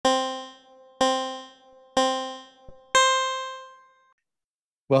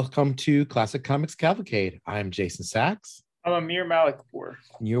Welcome to Classic Comics Cavalcade. I'm Jason Sachs. I'm Amir Malikpour.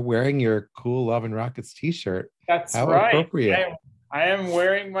 You're wearing your cool Love and Rockets t-shirt. That's How right. appropriate. I am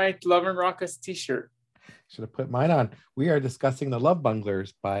wearing my Love and Rockets t-shirt. Should have put mine on. We are discussing The Love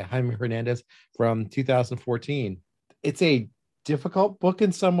Bunglers by Jaime Hernandez from 2014. It's a difficult book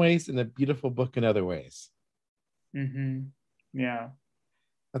in some ways and a beautiful book in other ways. Mm-hmm. Yeah.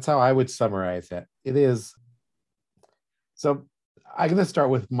 That's how I would summarize it. It is. So I'm going to start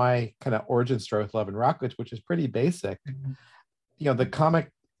with my kind of origin story with Love and Rockets, which is pretty basic. Mm-hmm. The comic,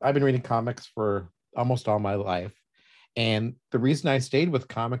 I've been reading comics for almost all my life. And the reason I stayed with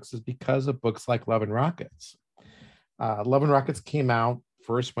comics is because of books like Love and Rockets. Love and Rockets came out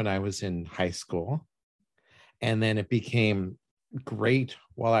first when I was in high school. And then it became great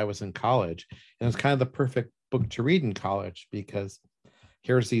while I was in college. And it's kind of the perfect book to read in college because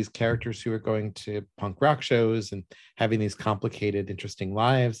here's these characters who are going to punk rock shows and having these complicated, interesting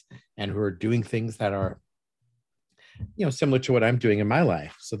lives and who are doing things that are, similar to what I'm doing in my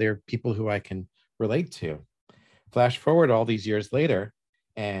life. So they're people who I can relate to. Flash forward all these years later,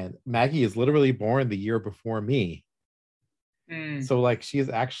 and Maggie is literally born the year before me. So she is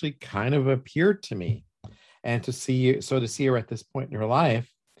actually kind of a peer to me. And to see her at this point in her life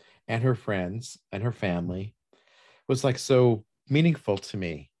and her friends and her family was so meaningful to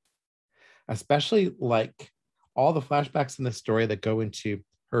me, especially all the flashbacks in the story that go into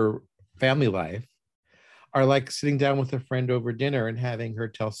her family life are like sitting down with a friend over dinner and having her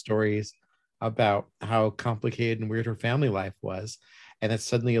tell stories about how complicated and weird her family life was. And it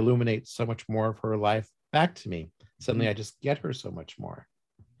suddenly illuminates so much more of her life back to me. Suddenly I just get her so much more.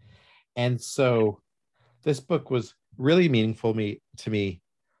 And so this book was really meaningful to me,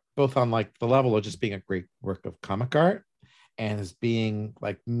 both on the level of just being a great work of comic art and as being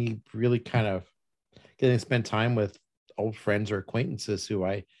me really kind of getting to spend time with old friends or acquaintances who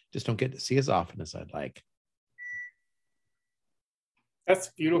I just don't get to see as often as I'd like. That's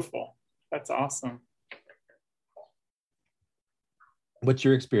beautiful. That's awesome. What's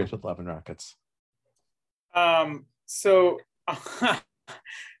your experience with Love and Rockets? So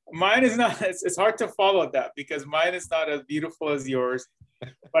mine is not, it's hard to follow that because mine is not as beautiful as yours.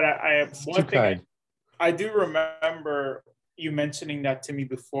 But I have one thing I do remember you mentioning that to me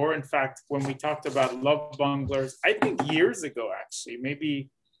before. In fact, when we talked about Love Bunglers, I think years ago, actually, maybe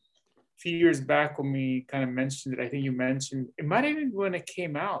a few years back when we kind of mentioned it, I think you mentioned, it might have been when it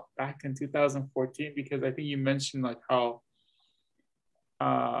came out back in 2014, because I think you mentioned how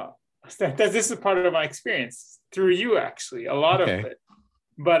that this is part of my experience through you, actually, a lot of it.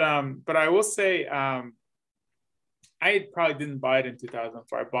 But I will say, I probably didn't buy it in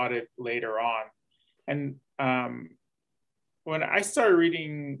 2004. I bought it later on. And when I started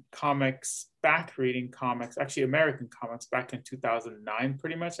reading comics, actually American comics back in 2009,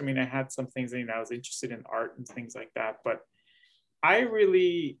 pretty much. I mean, I had some things, I was interested in art and things like that. But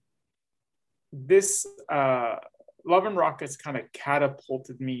this Love and Rockets kind of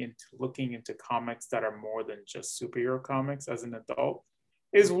catapulted me into looking into comics that are more than just superhero comics as an adult.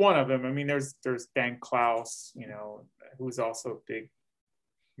 Is one of them. I mean, there's Dan Clowes, who's also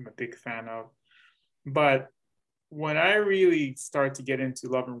I'm a big fan of. But when I really started to get into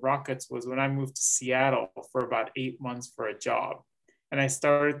Love and Rockets was when I moved to Seattle for about 8 months for a job. And I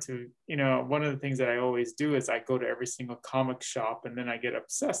started to, one of the things that I always do is I go to every single comic shop and then I get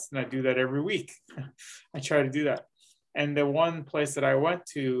obsessed, and I do that every week. I try to do that. And the one place that I went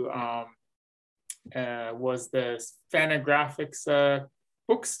to was the Fantagraphics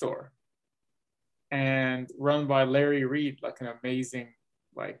bookstore, and run by Larry Reed, an amazing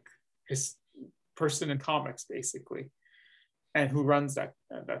his person in comics basically, and who runs that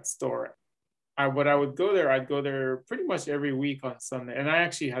store. I'd go there pretty much every week on Sunday. And I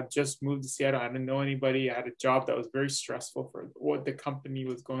actually had just moved to Seattle. I didn't know anybody. I had a job that was very stressful for what the company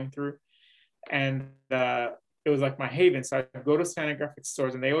was going through, and it was my haven. So I'd go to Fantagraphics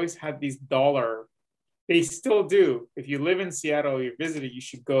stores, and they always had these dollar. They still do. If you live in Seattle, or you're visiting, you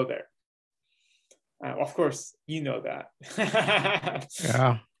should go there. Of course, you know that.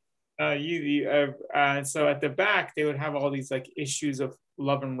 Yeah. So at the back, they would have all these issues of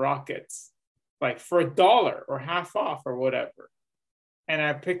Love and Rockets, for $1 or half off or whatever. And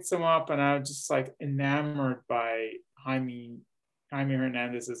I picked some up, and I was just enamored by Jaime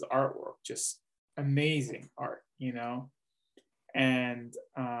Hernandez's artwork. Just amazing art, And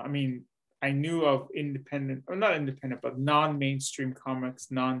I mean, I knew of but non-mainstream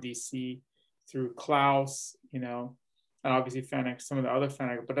comics, non-DC, through Clowes, and obviously some of the other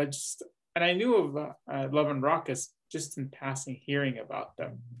Fantagraphics. But I knew of Love and Rockets just in passing, hearing about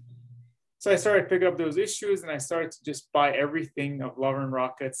them. So I started picking up those issues, and I started to just buy everything of Love and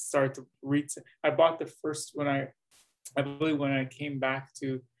Rockets. Started to read. I bought the first when I believe when I came back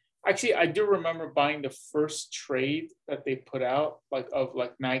to. Actually, I do remember buying the first trade that they put out, like of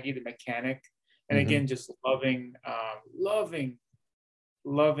like Maggie the Mechanic, and again just loving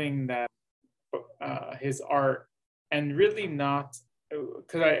that his art, and really not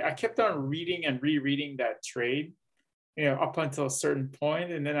because I kept on reading and rereading that trade, up until a certain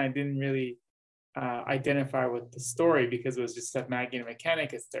point, and then I didn't really identify with the story because it was just that Maggie and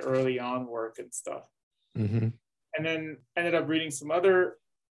Mechanic. It's the early on work and stuff, and then ended up reading some other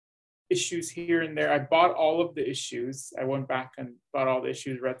issues here and there. I bought all of the issues. I went back and bought all the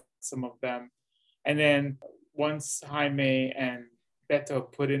issues, read some of them, and then once Jaime and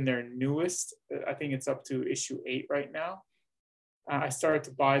Beto put in their newest, I think it's up to issue 8 right now. I started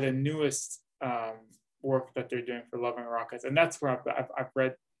to buy the newest work that they're doing for Love and Rockets, and that's where I've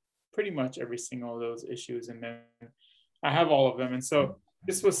read pretty much every single of those issues, and then I have all of them. And so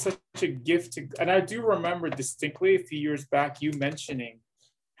this was such a gift and I do remember distinctly a few years back you mentioning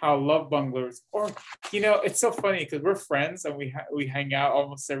how Love Bunglers, or it's so funny because we're friends and we hang out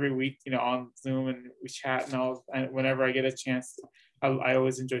almost every week, on Zoom, and we chat and all. And whenever I get a chance, I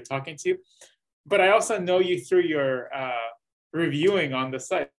always enjoy talking to you. But I also know you through your reviewing on the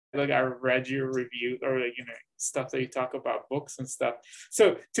site. Like I read your review, or stuff that you talk about books and stuff.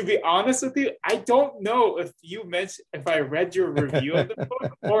 So to be honest with you, I don't know if I read your review of the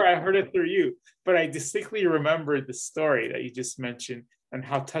book or I heard it through you, but I distinctly remember the story that you just mentioned and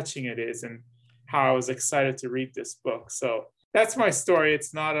how touching it is and how I was excited to read this book. So that's my story.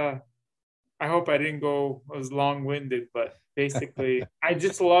 It's not I hope I didn't go as long-winded, but basically I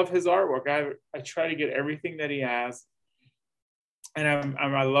just love his artwork. I try to get everything that he has. And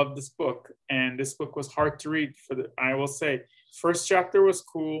I love this book. And this book was hard to read I will say, first chapter was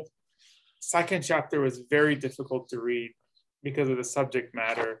cool. Second chapter was very difficult to read because of the subject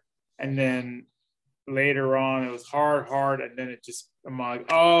matter. And then later on, it was hard. And then I'm like,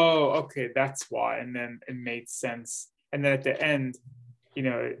 oh, okay, that's why. And then it made sense. And then at the end,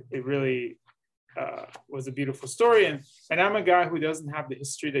 it really was a beautiful story. And I'm a guy who doesn't have the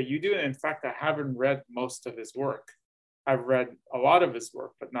history that you do. And in fact, I haven't read most of his work. I've read a lot of his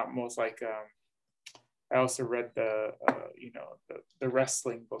work, but not most. Like I also read the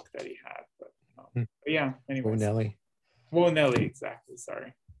wrestling book that he had. But yeah, anyway. Nelly, exactly.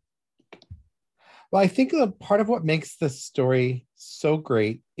 Sorry. Well, I think part of what makes this story so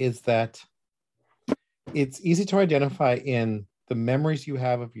great is that it's easy to identify in the memories you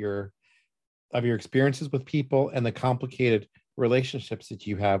have of your experiences with people and the complicated relationships that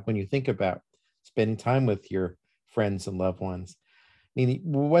you have when you think about spending time with your friends and loved ones. I mean,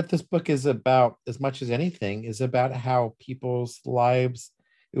 what this book is about, as much as anything, is about how people's lives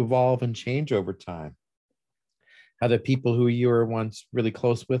evolve and change over time. How the people who you were once really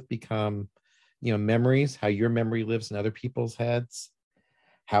close with become, memories, how your memory lives in other people's heads,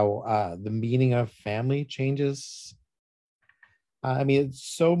 how the meaning of family changes. I mean, it's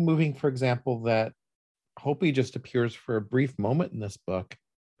so moving, for example, that Hopi just appears for a brief moment in this book,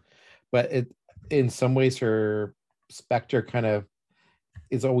 but in some ways her specter kind of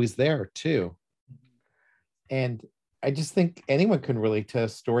is always there too. And I just think anyone can relate to a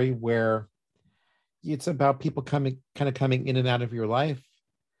story where it's about people coming in and out of your life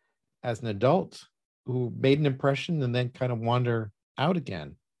as an adult who made an impression and then kind of wander out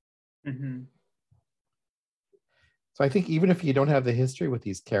again. Mm-hmm. So I think even if you don't have the history with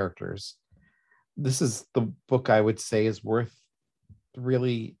these characters, this is the book I would say is worth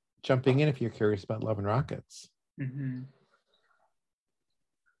really jumping in if you're curious about Love and Rockets. Mm-hmm.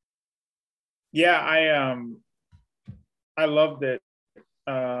 Yeah, I loved it.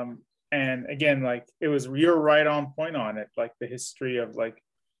 And again, like you're right on point on it. Like the history of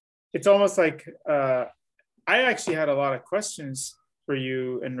it's almost like I actually had a lot of questions for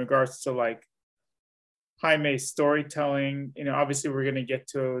you in regards to Jaime's storytelling. Obviously we're going to get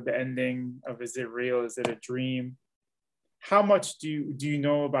to the ending of is it real? Is it a dream? How much do you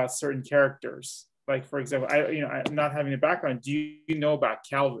know about certain characters? Like, for example, I'm not having a background. Do you know about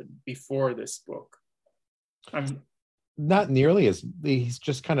Calvin before this book? Not nearly as he's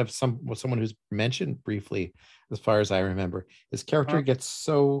just kind of someone who's mentioned briefly, as far as I remember. His character gets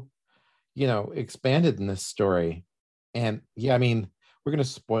so, expanded in this story. And yeah, I mean, we're going to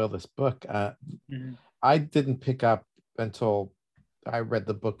spoil this book. I didn't pick up until I read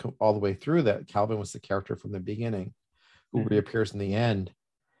the book all the way through that Calvin was the character from the beginning who reappears in the end.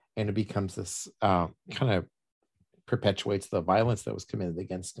 And it becomes this kind of perpetuates the violence that was committed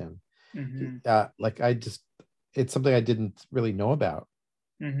against him. Mm-hmm. It's something I didn't really know about.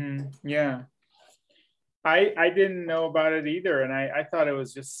 Yeah. I didn't know about it either, and I thought it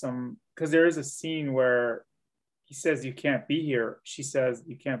was just some, because there is a scene where he says you can't be here. She says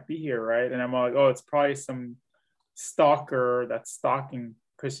you can't be here, right? And I'm like, oh, it's probably some stalker that's stalking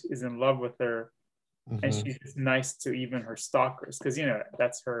because she's in love with her, and Mm-hmm. she's just nice to even her stalkers, because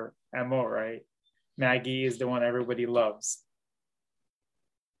that's her MO, right? Maggie is the one everybody loves.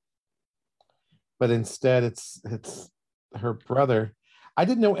 But instead, it's her brother. I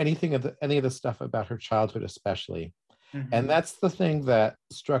didn't know any of the stuff about her childhood, especially. And Mm-hmm. that's the thing that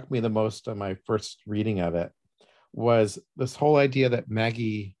struck me the most on my first reading of it was this whole idea that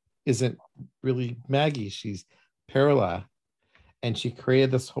Maggie isn't really Maggie. She's Perla. And she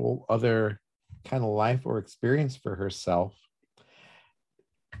created this whole other kind of life or experience for herself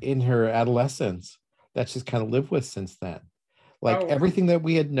in her adolescence that she's kind of lived with since then. Like Oh, wow. everything that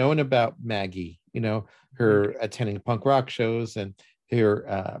we had known about Maggie, Mhm. her attending punk rock shows and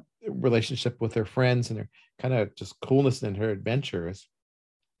her relationship with her friends and her kind of just coolness in her adventures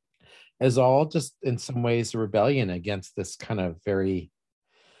is all just in some ways a rebellion against this kind of very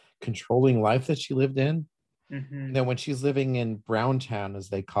controlling life that she lived in. Mhm. When she's living in Browntown, as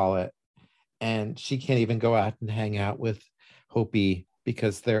they call it, and she can't even go out and hang out with Hopi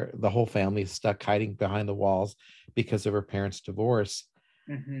because the whole family is stuck hiding behind the walls because of her parents' divorce.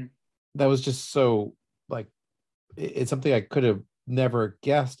 Mhm. That was just so like it's something I could have never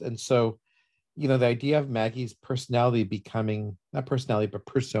guessed. And so, the idea of Maggie's personality becoming not personality, but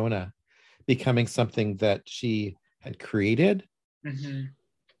persona becoming something that she had created Mhm.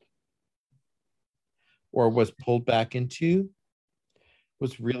 or was pulled back into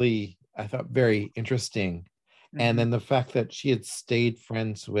was really, I thought, very interesting. And Mhm. then the fact that she had stayed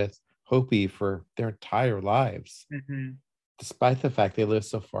friends with Hopi for their entire lives, Mhm. despite the fact they live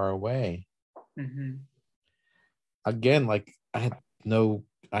so far away. Mhm. Again, like I had no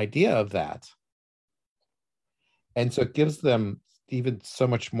idea of that. And so it gives them even so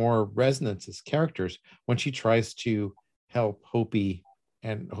much more resonance as characters when she tries to help Hopi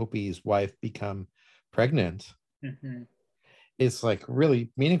and Hopi's wife become pregnant. Mhm. It's like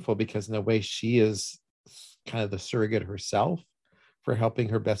really meaningful because in a way she is kind of the surrogate herself for helping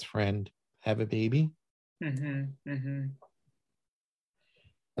her best friend have a baby. Mhm. Mhm.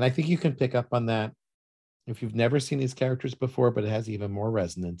 And I think you can pick up on that if you've never seen these characters before, but it has even more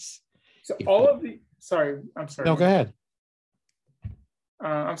resonance. So If all you of the sorry, I'm sorry. no, go ahead.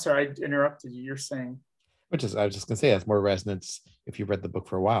 I'm sorry, I interrupted you. You're saying. Which is I was just gonna say it has more resonance if you've read the book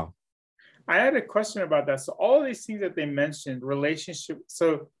for a while. I had a question about that. So all of these things that they mentioned, relationship.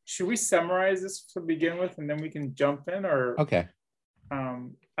 So should we summarize this to begin with, and then we can jump in, or Okay.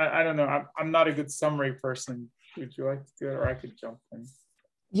 I don't know. I'm not a good summary person. Would you like to do it, or I could jump in?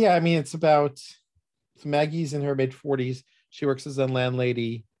 Yeah, I mean it's about so Maggie's in her mid-40s. She works as a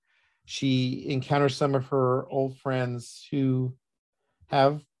landlady. She encounters some of her old friends who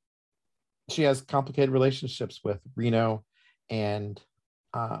have she has complicated relationships with Reno and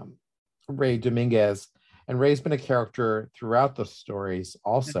um, Ray Dominguez. And Ray's been a character throughout the stories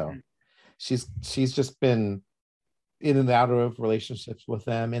also. Mhm. She's just been in and out of relationships with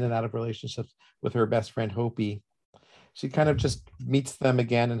them, in and out of relationships with her best friend Hopi. She kind of just meets them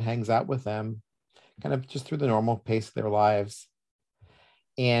again and hangs out with them, kind of just through the normal pace of their lives.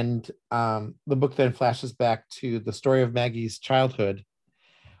 And the book then flashes back to the story of Maggie's childhood,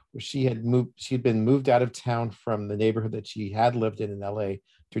 where she'd been moved out of town from the neighborhood that she had lived in LA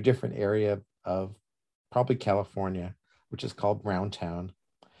to a different area of probably California, which is called Browntown.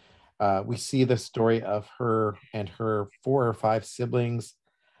 We see the story of her and her 4 or 5 siblings.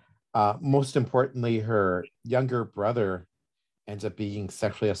 Most importantly, her younger brother ends up being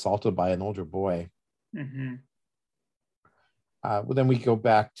sexually assaulted by an older boy. Mhm. Well, then we go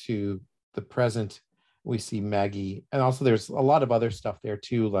back to the present. We see Maggie, and also there's a lot of other stuff there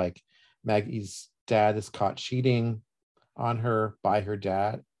too. Like Maggie's dad is caught cheating on her by her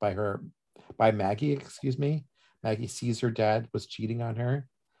dad, by Maggie. Excuse me. Maggie sees her dad was cheating on her,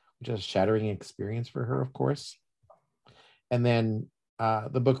 which is a shattering experience for her, of course. And then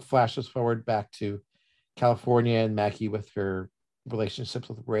the book flashes forward back to California and Maggie with her relationships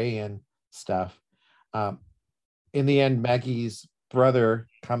with Ray and stuff. Um, in the end, Maggie's brother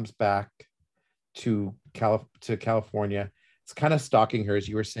comes back to California. It's kind of stalking her, as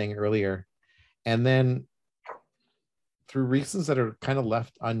you were saying earlier. And then through reasons that are kind of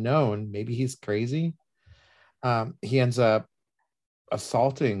left unknown, maybe he's crazy. He ends up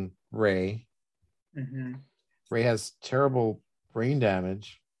assaulting Ray. Mhm. Ray has terrible brain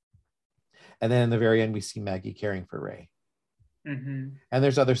damage. And then in the very end, we see Maggie caring for Ray. Mhm. And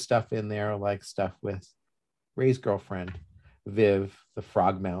there's other stuff in there, like stuff with Ray's girlfriend, Viv, the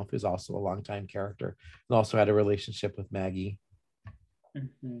Frogmouth, is also a longtime character and also had a relationship with Maggie.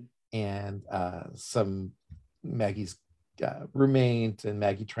 And some Maggie's roommate and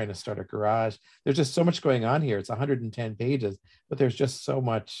Maggie trying to start a garage. There's just so much going on here. It's 110 pages, but there's just so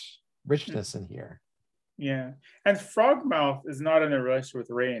much richness in here. Yeah. And Frogmouth is not in a relationship with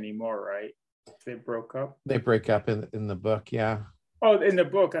Ray anymore, right? They broke up. They break up in the book, yeah. Oh, in the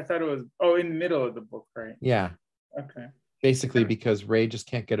book. I thought it was in the middle of the book, right? Yeah. Okay. Basically because Ray just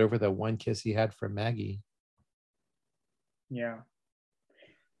can't get over the one kiss he had from Maggie. Yeah.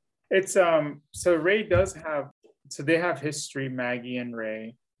 It's so Ray does have, so they have history, Maggie and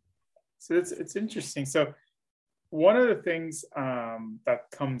Ray. So it's interesting. So one of the things that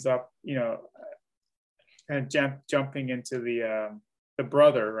comes up, you know, kind of jumping into the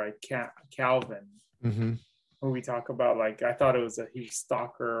brother, right, Calvin, who we talk about, like, I thought it was he was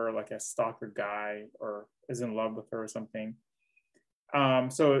stalker, like a stalker guy, or is in love with her or something.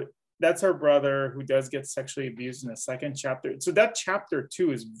 So that's her brother who does get sexually abused in the second chapter. So that chapter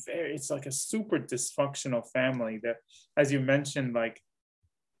 2 is it's like a super dysfunctional family that, as you mentioned, like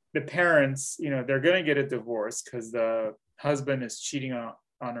the parents, you know, they're going to get a divorce because the husband is cheating on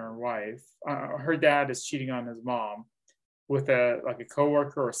her wife. Her dad is cheating on his mom with a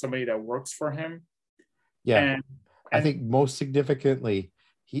coworker or somebody that works for him. Yeah. And I think most significantly,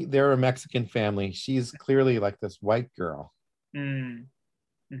 they're a Mexican family. She's clearly like this white girl. And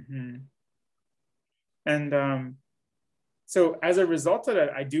so as a result of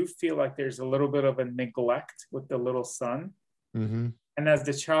that, I do feel like there's a little bit of a neglect with the little son. And as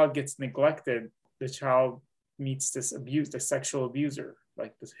the child gets neglected, the child meets this the sexual abuser,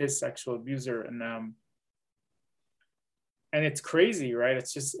 like his sexual abuser. And it's crazy, right?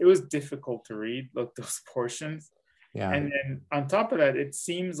 It was difficult to read, like those portions. Yeah. And then on top of that, it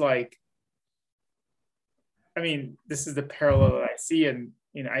seems like, I mean, this is the parallel that I see. And,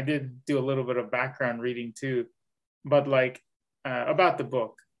 you know, I did do a little bit of background reading too, but like about the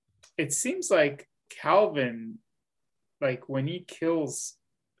book, it seems like Calvin, like when he kills,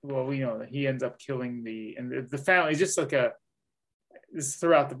 well, you know, he ends up killing the family, just like this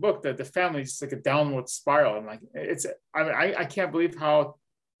throughout the book, that the family is just like a downward spiral. And like, I can't believe how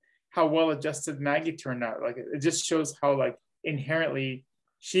well adjusted Maggie turned out. Like, it just shows how like inherently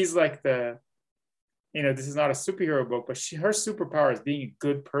she's like you know, this is not a superhero book, but her superpower is being a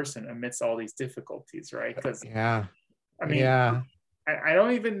good person amidst all these difficulties, right? Because I mean, I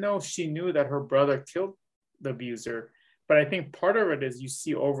don't even know if she knew that her brother killed the abuser, but I think part of it is you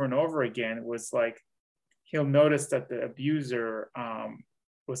see over and over again, it was like he'll notice that the abuser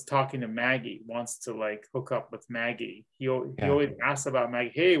was talking to Maggie, wants to like hook up with Maggie. He always asks about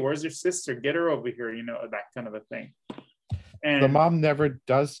Maggie. Hey, where's your sister? Get her over here, you know, that kind of a thing. And the mom never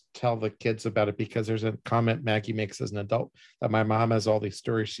does tell the kids about it, because there's a comment Maggie makes as an adult that my mom has all these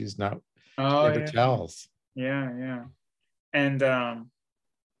stories she's not never tells. Yeah.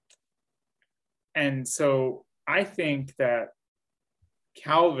 And so I think that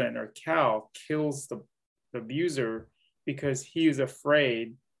Calvin, or Cal, kills the abuser because he is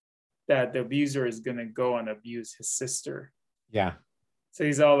afraid that the abuser is going to go and abuse his sister. Yeah. So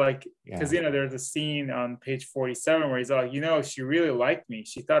he's all like, because, you know, there's a scene on page 47 where he's all, you know, she really liked me.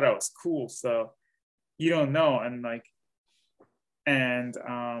 She thought I was cool. So you don't know. And like, and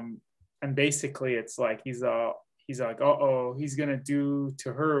basically it's like, he's like, uh-oh, he's going to do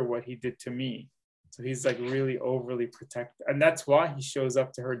to her what he did to me. So he's like really overly protective. And that's why he shows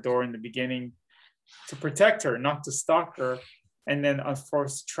up to her door in the beginning, to protect her, not to stalk her. And then, of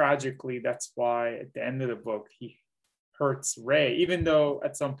course, tragically, that's why at the end of the book, he hurts Ray, even though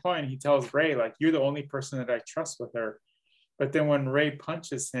at some point he tells Ray, like, you're the only person that I trust with her. But then when Ray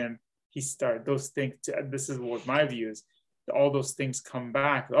punches him, those things, this is what my view is, all those things come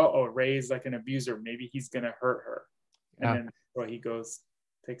back. Oh, Ray is like an abuser. Maybe he's going to hurt her. And then he goes,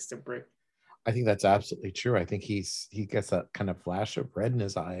 takes the brick. I think that's absolutely true. I think he gets that kind of flash of red in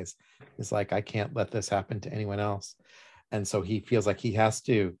his eyes. It's like, I can't let this happen to anyone else. And so he feels like he has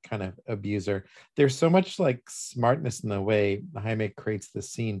to kind of abuse her. There's so much like smartness in the way Jaime creates the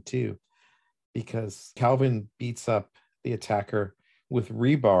scene too, because Calvin beats up the attacker with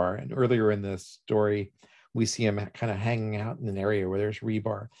rebar. And earlier in the story, we see him kind of hanging out in an area where there's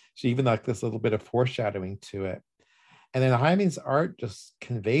rebar. So even like this little bit of foreshadowing to it. And then Jaime's art just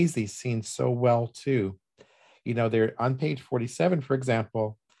conveys these scenes so well too. You know, they're on page 47, for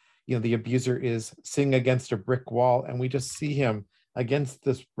example, you know, the abuser is sitting against a brick wall, and we just see him against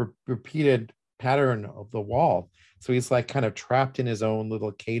this repeated pattern of the wall. So he's like kind of trapped in his own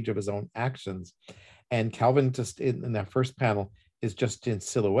little cage of his own actions. And Calvin just in that first panel is just in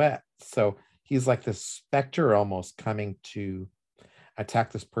silhouette. So he's like this specter almost coming to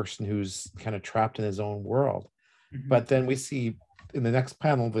attack this person who's kind of trapped in his own world. But then we see in the next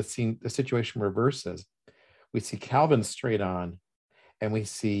panel, the situation reverses. We see Calvin straight on, and we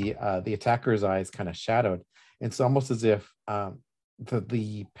see the attacker's eyes kind of shadowed. It's almost as if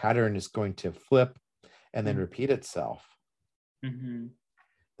the pattern is going to flip and then repeat itself.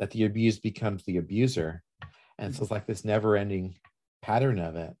 That the abused becomes the abuser. And so it's like this never-ending pattern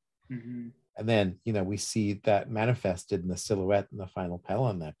of it. And then, we see that manifested in the silhouette in the final panel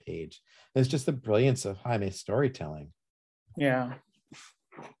on that page. It's just the brilliance of Jaime's storytelling. Yeah.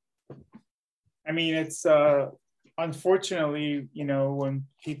 I mean, it's unfortunately, when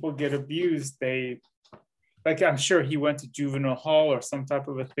people get abused, I'm sure he went to juvenile hall or some type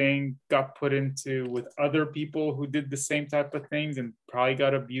of a thing, got put into with other people who did the same type of things and probably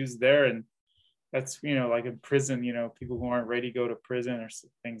got abused there. And that's, like in prison, people who aren't ready to go to prison or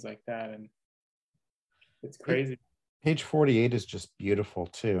things like that. And it's crazy. Page 48 is just beautiful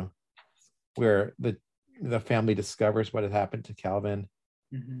too, where the family discovers what had happened to Calvin.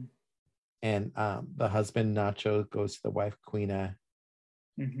 And the husband, Nacho, goes to the wife, Quina.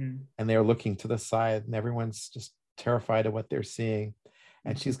 And they're looking to the side, and everyone's just terrified of what they're seeing.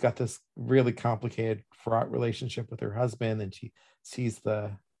 And she's got this really complicated, fraught relationship with her husband, and she sees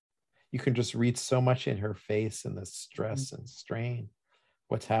you can just read so much in her face and the stress and strain,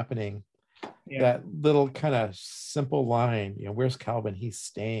 what's happening. That little kind of simple line, where's Calvin? He's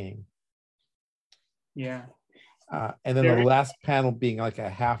staying. And then the last panel being like a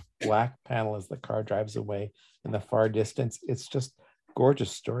half black panel as the car drives away in the far distance. It's just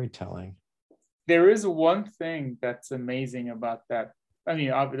gorgeous storytelling. There is one thing that's amazing about that. I mean,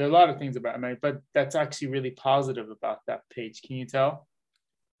 there are a lot of things about it, but that's actually really positive about that page. Can you tell?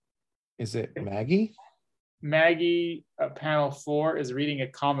 Is it Maggie? Maggie, panel 4, is reading a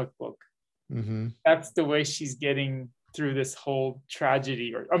comic book. That's the way she's getting through this whole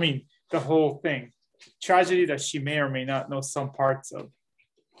tragedy, the whole thing. Tragedy that she may or may not know some parts of.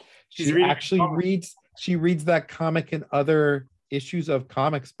 She reads that comic in other issues of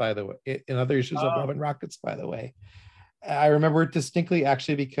comics, by the way, in other issues of Love and Rockets, by the way. I remember it distinctly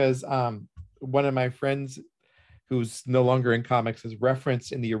actually because one of my friends who's no longer in comics is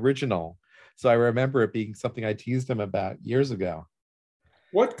referenced in the original. So I remember it being something I teased him about years ago.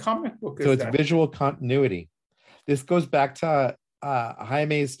 What comic book is that? So it's visual continuity. This goes back to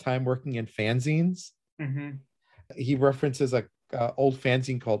Jaime's time working in fanzines. He references a old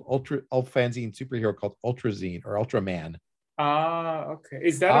fanzine superhero called Ultrazine or Ultraman. Okay.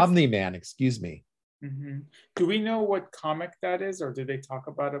 Is that Omni-Man? Excuse me. Do we know what comic that is, or did they talk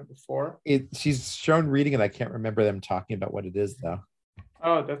about it before? She's shown reading it. I can't remember them talking about what it is though.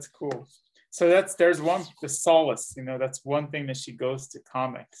 Oh, that's cool. So there's the solace. That's one thing that she goes to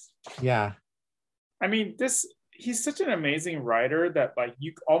comics. Yeah. I mean, he's such an amazing writer that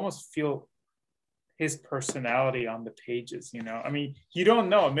you almost feel his personality on the pages. I mean, you don't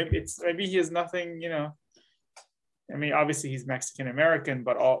know. Maybe he has nothing. I mean, obviously he's Mexican American,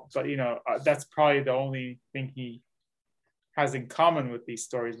 but that's probably the only thing he has in common with these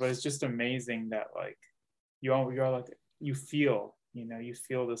stories. But it's just amazing that you feel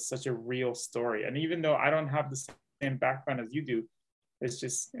this such a real story. And even though I don't have the same background as you do, it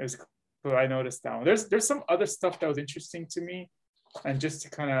was cool. I noticed that one. There's some other stuff that was interesting to me, and just to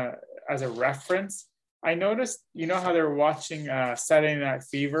kind of as a reference, I noticed how they were watching Saturday Night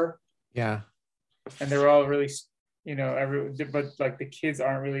Fever. Yeah. And they were all really. But the kids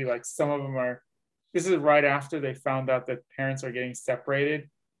aren't really some of them are. This is right after they found out that parents are getting separated,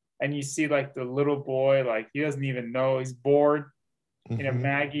 and you see the little boy, he doesn't even know, he's bored.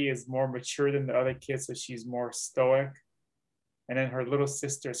 Maggie is more mature than the other kids, so she's more stoic. And then her little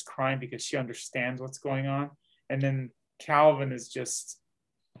sister is crying because she understands what's going on. And then Calvin is just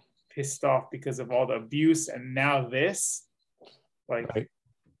pissed off because of all the abuse, and now this, right.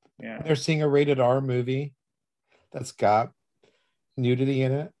 Yeah, they're seeing a rated R movie that's got nudity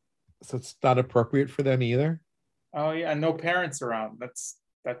in it, so it's not appropriate for them either. Oh yeah, and no parents around. That's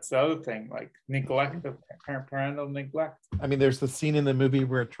the other thing, neglect of parental neglect. I mean, there's the scene in the movie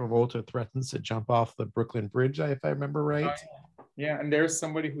where Travolta threatens to jump off the Brooklyn Bridge, if I remember right. Oh, yeah, and there's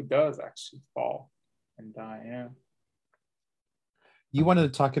somebody who does actually fall and die. Yeah. You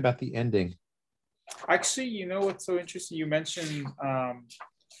wanted to talk about the ending. Actually, what's so interesting? You mentioned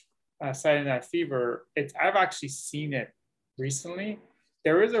Saturday Night Fever. I've actually seen it recently.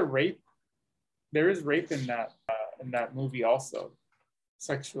 There is rape in that movie also.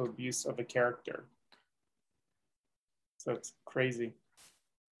 Sexual abuse of a character. So it's crazy.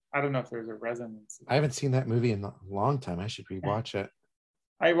 I don't know if there's a resonance. I haven't seen that movie in a long time. I should rewatch it.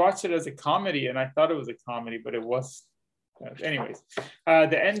 I watched it as a comedy, and I thought it was a comedy, but it was. Anyways,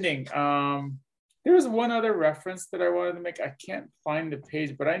 the ending. There was one other reference that I wanted to make. I can't find the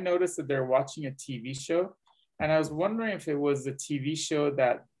page, but I noticed that they're watching a TV show, and I was wondering if it was the TV show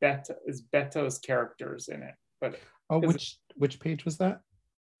that Beto's characters in it. But oh, which page was that?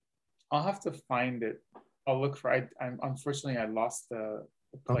 I'll have to find it. I'll look for. I'm unfortunately I lost the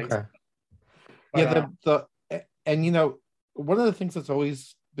place. Okay. But, yeah, and you know, one of the things that's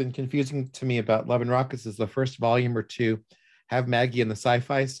always been confusing to me about Love and Rockets is the first volume or two have Maggie in the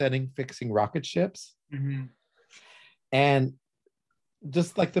sci-fi setting fixing rocket ships. mm-hmm. And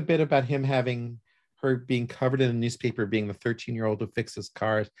just like the bit about him having her being covered in a newspaper being the 13-year-old who fixes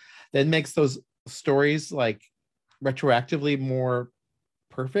cars, that makes those stories like retroactively more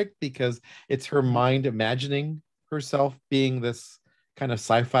perfect because it's her mind imagining herself being this kind of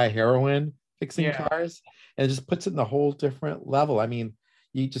sci-fi heroine fixing cars, and it just puts it in a whole different level. I mean,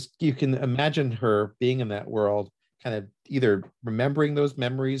 you can imagine her being in that world, kind of either remembering those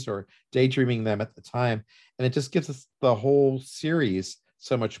memories or daydreaming them at the time, and it just gives us the whole series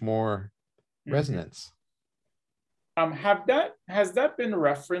so much more resonance. Has that been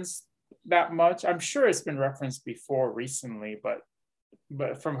referenced that much? I'm sure it's been referenced before recently, but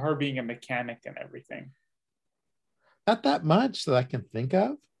from her being a mechanic and everything. Not that much that I can think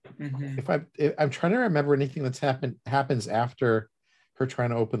of. If I'm trying to remember anything that's happens after her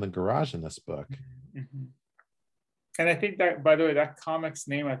trying to open the garage in this book. And I think that, by the way, that comic's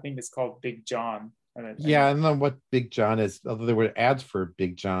name I think is called Big John. I don't know what Big John is, although there were ads for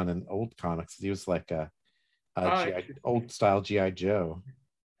Big John in old comics. He was like a old style G.I. Joe.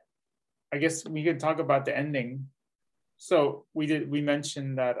 I guess we could talk about the ending. So we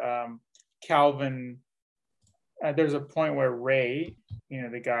mentioned that Calvin, there's a point where Ray, you know,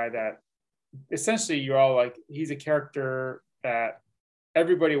 the guy that essentially you're all like, he's a character that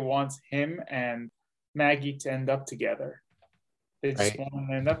everybody wants him and Maggie to end up together. They just want them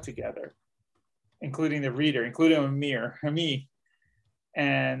to end up together, including the reader, including me.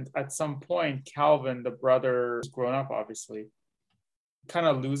 And at some point, Calvin, the brother, who's grown up, obviously, kind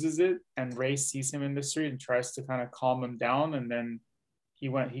of loses it, and Ray sees him in the street and tries to kind of calm him down, and then he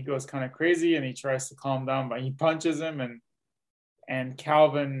goes kind of crazy, and he tries to calm down, but he punches him, and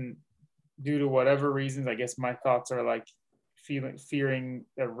Calvin, due to whatever reasons, I guess my thoughts are like fearing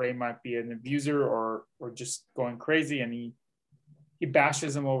that Ray might be an abuser or just going crazy, and he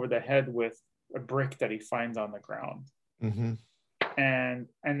bashes him over the head with a brick that he finds on the ground. And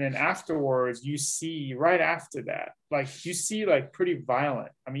then afterwards, you see right after that, like you see like pretty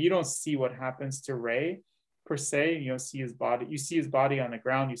violent. I mean, you don't see what happens to Ray per se. You don't see his body. You see his body on the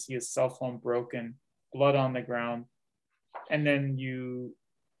ground. You see his cell phone broken, blood on the ground, and then you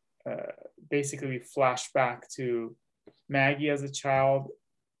basically flash back to Maggie as a child,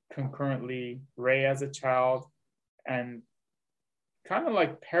 concurrently Ray as a child, and kind of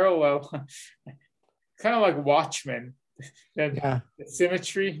like parallel, kind of like Watchmen. The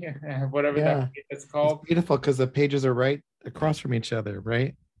symmetry, whatever that's called. It's beautiful because the pages are right across from each other,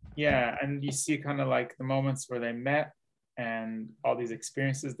 right? Yeah, and you see kind of like the moments where they met and all these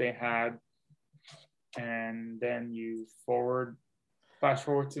experiences they had, and then you flash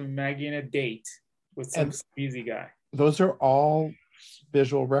forward to Maggie in a date with some easy guy. Those are all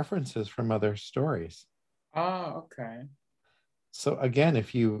visual references from other stories. Oh, okay. So again,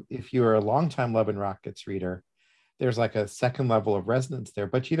 if you are a longtime Love and Rockets reader, there's like a second level of resonance there,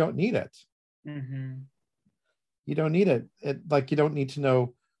 but you don't need it. You don't need it. You don't need to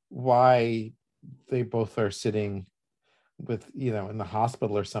know why they both are sitting with, you know, in the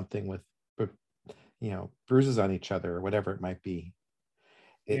hospital or something with, you know, bruises on each other or whatever it might be.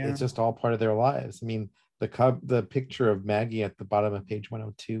 It's just all part of their lives. I mean, the picture of Maggie at the bottom of page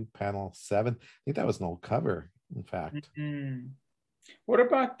 102, panel 7, I think that was an old cover, in fact. What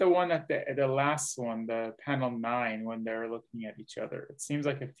about the one at the last one, the panel 9, when they're looking at each other? It seems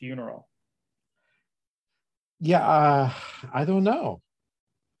like a funeral. Yeah, I don't know.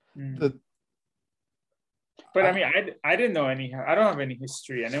 But I mean, I didn't know any. I don't have any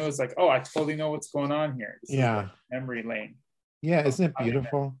history, and it was like, oh, I totally know what's going on here. This is like memory lane. Yeah, isn't it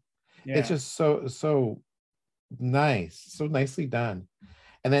beautiful? It's just so nice, so nicely done.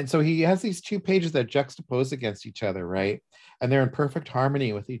 And then so he has these two pages that juxtapose against each other, right? And they're in perfect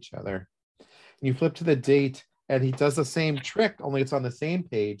harmony with each other. And you flip to the date, and he does the same trick, only it's on the same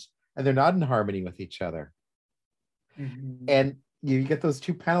page, and they're not in harmony with each other. And you get those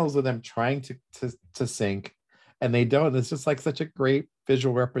two panels of them trying to sync, and they don't. It's just like such a great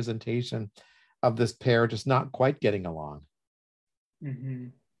visual representation of this pair just not quite getting along.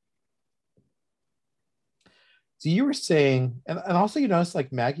 So you were saying, and also you notice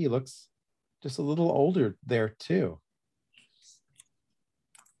like Maggie looks just a little older there too.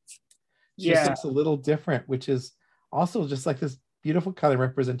 She just Yeah, looks a little different, which is also just like this beautiful kind of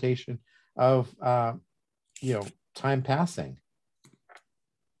representation of you know, time passing.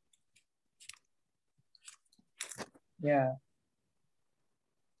 yeah.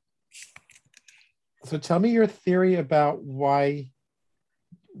 So tell me your theory about why,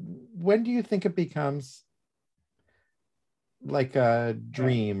 when do you think it becomes like a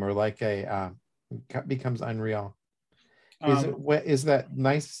dream or like a becomes unreal? Is it Um, what is that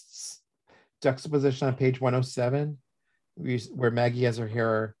nice juxtaposition on page 107 where Maggie has her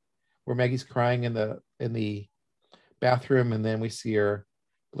hair, where Maggie's crying in the bathroom, and then we see her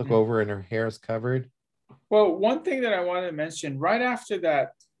look over and her hair is covered. well, one thing that I wanted to mention right after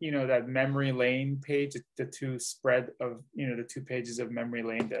that, that memory lane page, the two spread of, the 2 pages of memory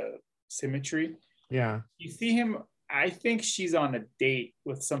lane, the symmetry, Yeah. you see him. I think she's on a date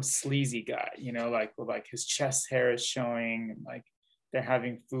with some sleazy guy, like with like his chest hair is showing, and like they're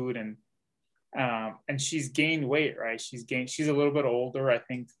having food, and she's gained weight, right? She's a little bit older. I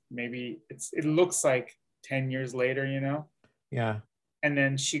think maybe it looks like 10 years later. Yeah. And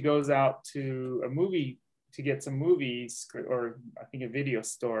then she goes out to a movie to get some movies, or I think a video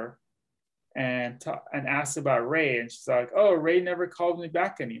store, and asks about Ray, and she's like, "Oh, Ray never called me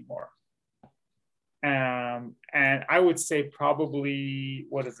back anymore." And I would say probably,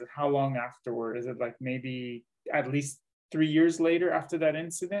 what is it? How long afterward? Is it like maybe at least 3 years later after that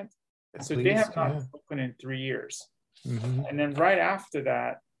incident? At So they least, have yeah. not spoken in 3 years. Mm-hmm. And then right after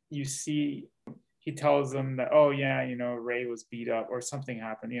that, you see he tells them that, oh yeah, Ray was beat up or something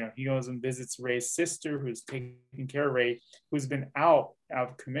happened. He goes and visits Ray's sister, who's taking care of Ray, who's been out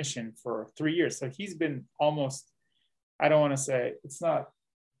of commission for 3 years. So he's been almost, I don't want to say, it's not,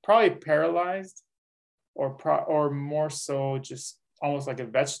 probably paralyzed, or more so just almost like a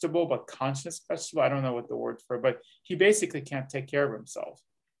vegetable, but conscious vegetable. I don't know what the word for it, but he basically can't take care of himself.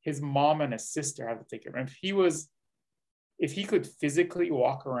 His mom and his sister have to take care of him. If he could physically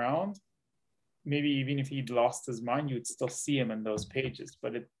walk around, maybe even if he'd lost his mind, you'd still see him in those pages.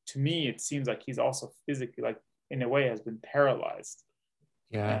 But to me, it seems like he's also physically, like in a way, has been paralyzed.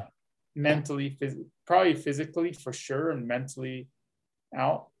 Yeah. Mentally, probably physically for sure, and mentally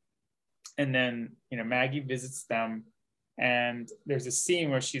out. And then, Maggie visits them, and there's a scene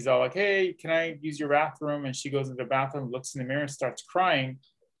where she's all like, "Hey, can I use your bathroom?" And she goes into the bathroom, looks in the mirror, starts crying.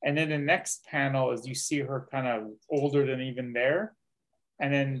 And then the next panel is you see her kind of older than even there.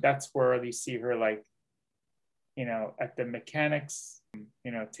 And then that's where you see her, like, at the mechanics,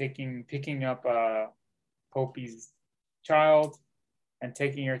 picking up Hopi's child and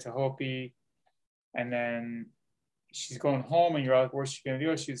taking her to Hopi. And then she's going home, and you're like, what's she gonna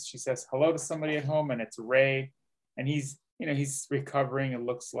do? She says hello to somebody at home, and it's Ray. And he's recovering. It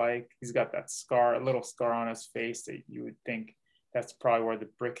looks like he's got that scar, a little scar on his face that you would think that's probably where the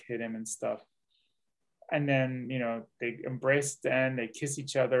brick hit him and stuff. And then, they embrace at the end, they kiss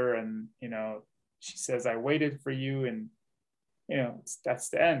each other, and, she says, "I waited for you." And, that's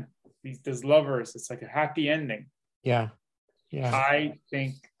the end. These lovers, it's like a happy ending. Yeah. Yeah. I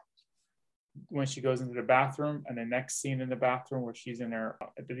think when she goes into the bathroom, and the next scene in the bathroom where she's in her,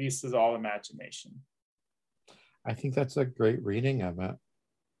 this is all imagination. I think that's a great reading of it.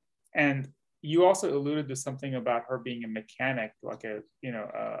 And you also alluded to something about her being a mechanic, like a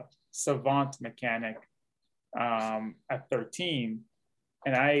savant mechanic, at 13.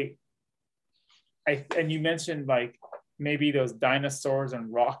 And and you mentioned like maybe those dinosaurs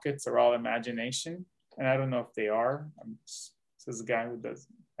and rockets are all imagination, and I don't know if they are. This is a guy who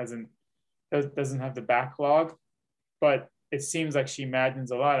doesn't have the backlog, but it seems like she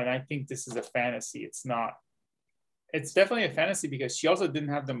imagines a lot, and I think this is a fantasy. It's definitely a fantasy because she also didn't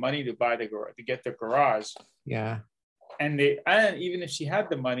have the money to get the garage. Yeah. And even if she had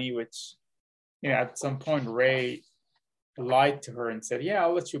the money, which, at some point Ray lied to her and said, "Yeah,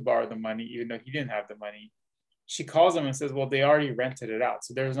 I'll let you borrow the money," even though he didn't have the money. She calls him and says, "Well, they already rented it out,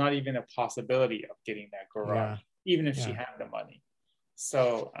 so there's not even a possibility of getting that garage, even if she had the money."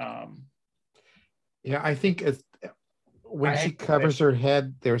 So, yeah, I think when she covers her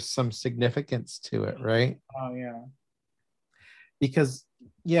head, there's some significance to it, right? Oh yeah. Because,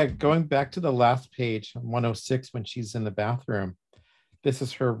 yeah, going back to the last page, 106, when she's in the bathroom, this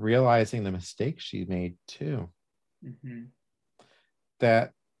is her realizing the mistake she made too. Mm-hmm.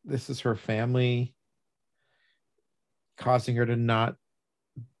 That this is her family causing her to not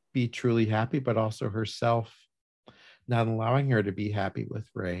be truly happy, but also herself not allowing her to be happy with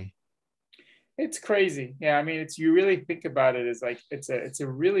Ray. It's crazy. Yeah, I mean, it's, you really think about it as like it's a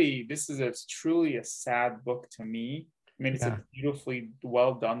really, this is a truly a sad book to me. I mean, it's a Yeah, beautifully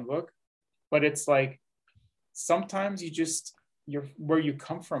well done book, but it's like sometimes you just, you're, where you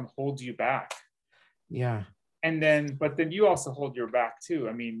come from holds you back. yeah. And then, but then you also hold your back too.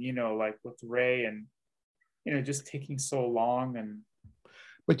 I mean, you know, like with Ray and, you know, just taking so long. And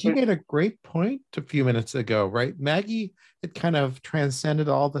But you but made a great point a few minutes ago, right? Maggie had kind of transcended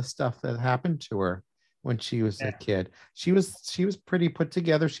all the stuff that happened to her when she was a yeah, kid. She was pretty put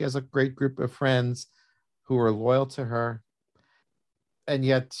together. She has a great group of friends who are loyal to her, and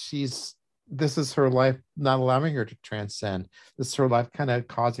yet she's this is her life not allowing her to transcend. This is her life kind of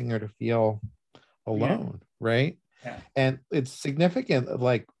causing her to feel yeah, alone, right? yeah, And it's significant.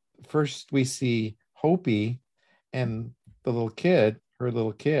 Like first we see Hopi and the little kid, her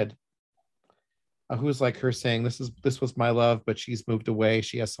little kid, who's like her saying, this was my love, but she's moved away.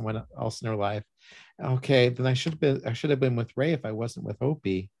 She has someone else in her life. Okay, then I should have been with Ray if I wasn't with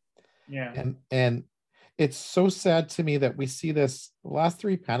Opie. yeah, And it's so sad to me that we see this. The last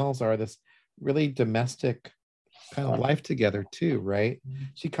three panels are this really domestic kind of life together too, right?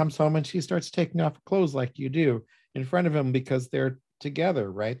 She comes home and she starts taking off clothes like you do in front of him because they're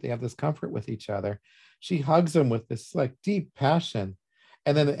together, right? They have this comfort with each other. She hugs him with this like deep passion.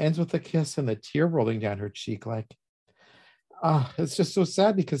 And then it ends with a kiss and the tear rolling down her cheek. Like, it's just so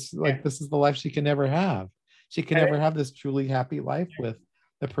sad because yeah. like this is the life she can never have. She can And never have this truly happy life with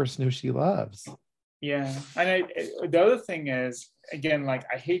the person who she loves. yeah, and the other thing is, again, like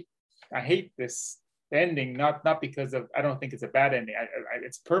I hate this ending, not because of, I don't think it's a bad ending.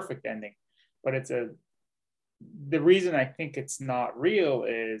 It's a perfect ending, but it's a, the reason I think it's not real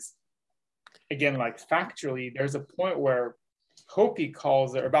is, again, like factually, there's a point where Hopi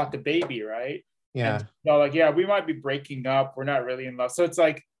calls her about the baby, right? And Yeah. they're like, yeah, we might be breaking up. We're not really in love. So it's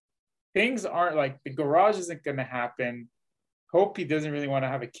like things aren't like, the garage isn't going to happen. Hopi doesn't really want to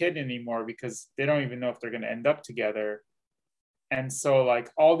have a kid anymore because they don't even know if they're going to end up together. And so like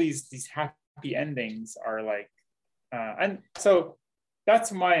all these happy endings are like, and so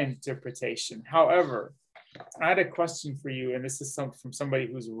that's my interpretation. However, I had a question for you, and this is from somebody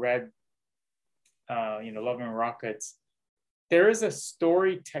who's read, you know, Love and Rockets. There is a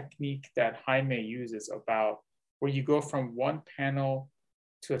story technique that Jaime uses about where you go from one panel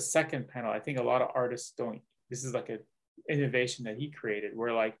to a second panel. I think a lot of artists don't. This is like an innovation that he created,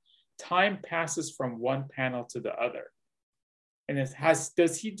 where like time passes from one panel to the other. And it has,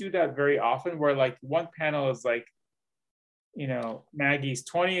 does he do that very often? Where like one panel is like, you know, Maggie's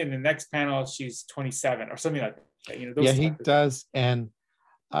 20, and the next panel she's 27 or something like that. You know, Yeah, those he type of. does. And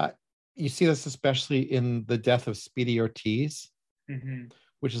uh, you see this especially in the death of Speedy Ortiz, Mm-hmm,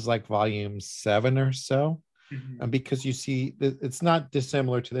 which is like volume 7 or so. mm-hmm, And because you see, it's not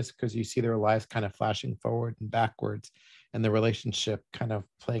dissimilar to this because you see their lives kind of flashing forward and backwards and the relationship kind of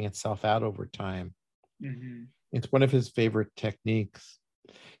playing itself out over time. mm-hmm. It's one of his favorite techniques.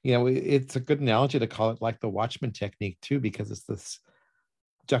 You know, it's a good analogy to call it like the Watchman technique too, because it's this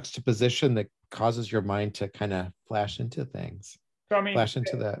juxtaposition that causes your mind to kind of flash into things, So I mean, flash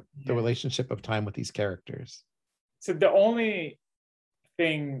into the yeah. relationship of time with these characters. So the only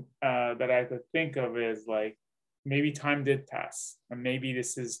thing that I could think of is like maybe time did pass, and maybe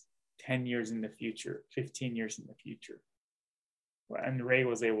this is 10 years in the future, 15 years in the future, and Ray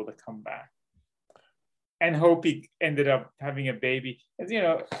was able to come back. And Hopi ended up having a baby. And, you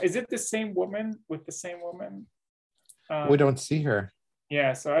know, is it the same woman with the same woman? We Um, don't see her.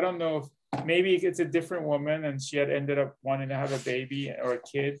 yeah, so I don't know if maybe it's a different woman and she had ended up wanting to have a baby or a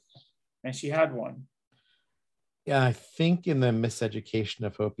kid, and she had one. Yeah, I think in the Miseducation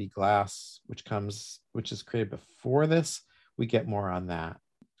of Opie Glass, which is created before this, we get more on that.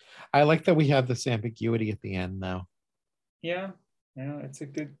 I like that we have this ambiguity at the end, though. Yeah, yeah, it's a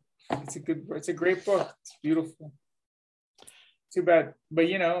great book. It's beautiful. Too bad, but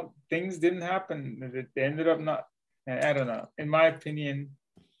you know, things didn't happen. They ended up not. I don't know. In my opinion,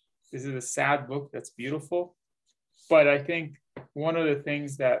 this is a sad book that's beautiful. But I think one of the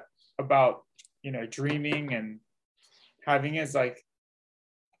things that about, you know, dreaming and having is like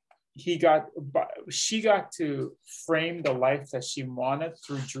she got to frame the life that she wanted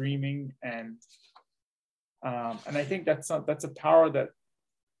through dreaming, and I think that's a power that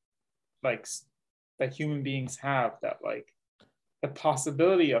like that human beings have, that like the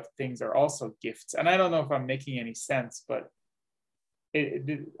possibility of things are also gifts. And I don't know if I'm making any sense, but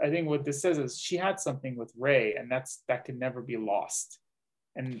I think what this says is she had something with Ray, and that can never be lost,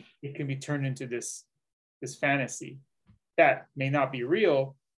 and it can be turned into this fantasy that may not be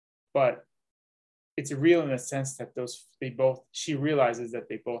real, but it's real in the sense that she realizes that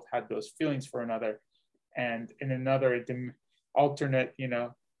they both had those feelings for another, and in another alternate,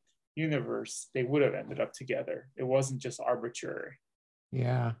 universe, they would have ended up together. It wasn't just arbitrary.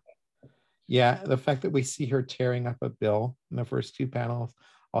 Yeah. Yeah. The fact that we see her tearing up a bill in the first two panels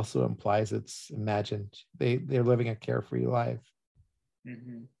also implies it's imagined. They're living a carefree life.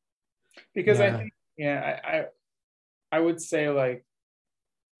 Mm-hmm. Because I think, I would say, like,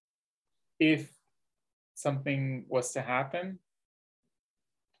 if something was to happen,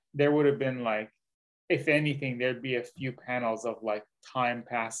 there would have been, like, if anything, there'd be a few panels of like time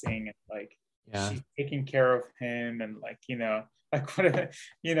passing and like she's taking care of him and like, like what,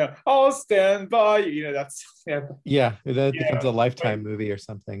 I'll stand by you. That's that becomes a Lifetime movie or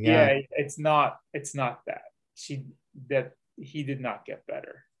something. Yeah. It's not that he did not get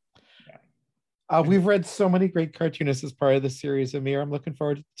better. We've read so many great cartoonists as part of the series, Amir. I'm looking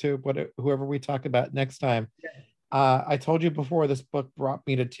forward to whoever we talk about next time. I told you before, this book brought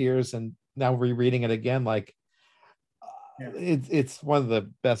me to tears, and now rereading it again, like it's one of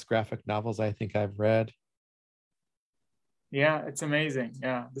the best graphic novels I think I've read. Yeah, it's amazing.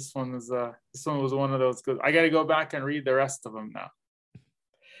 Yeah, this one was one of those good. I got to go back and read the rest of them now.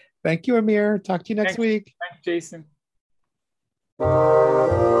 Thank you, Amir. Talk to you next week. Thanks, Jason.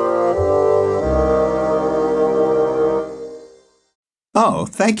 Oh,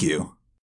 thank you.